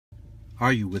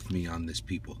Are you with me on this,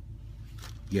 people?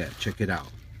 Yeah, check it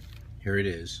out. Here it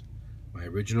is, my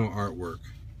original artwork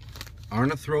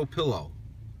on a throw pillow,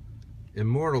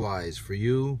 immortalized for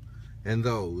you and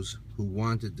those who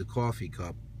wanted the coffee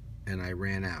cup and I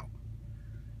ran out.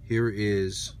 Here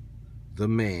is the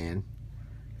man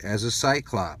as a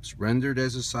cyclops, rendered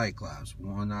as a cyclops.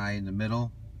 One eye in the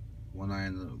middle, one eye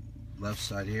on the left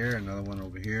side here, another one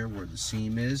over here where the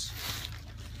seam is.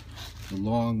 The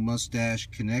long mustache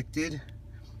connected,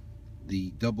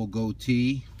 the double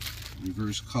goatee,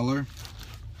 reverse color,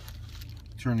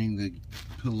 turning the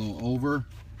pillow over.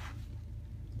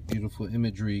 Beautiful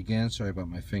imagery again. Sorry about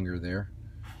my finger there.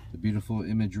 The beautiful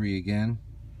imagery again.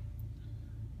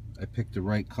 I picked the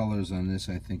right colors on this.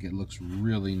 I think it looks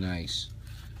really nice.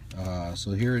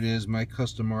 So here it is, my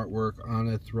custom artwork on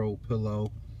a throw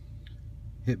pillow.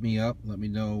 Hit me up, let me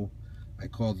know. I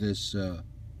call this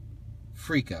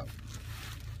Freak Out.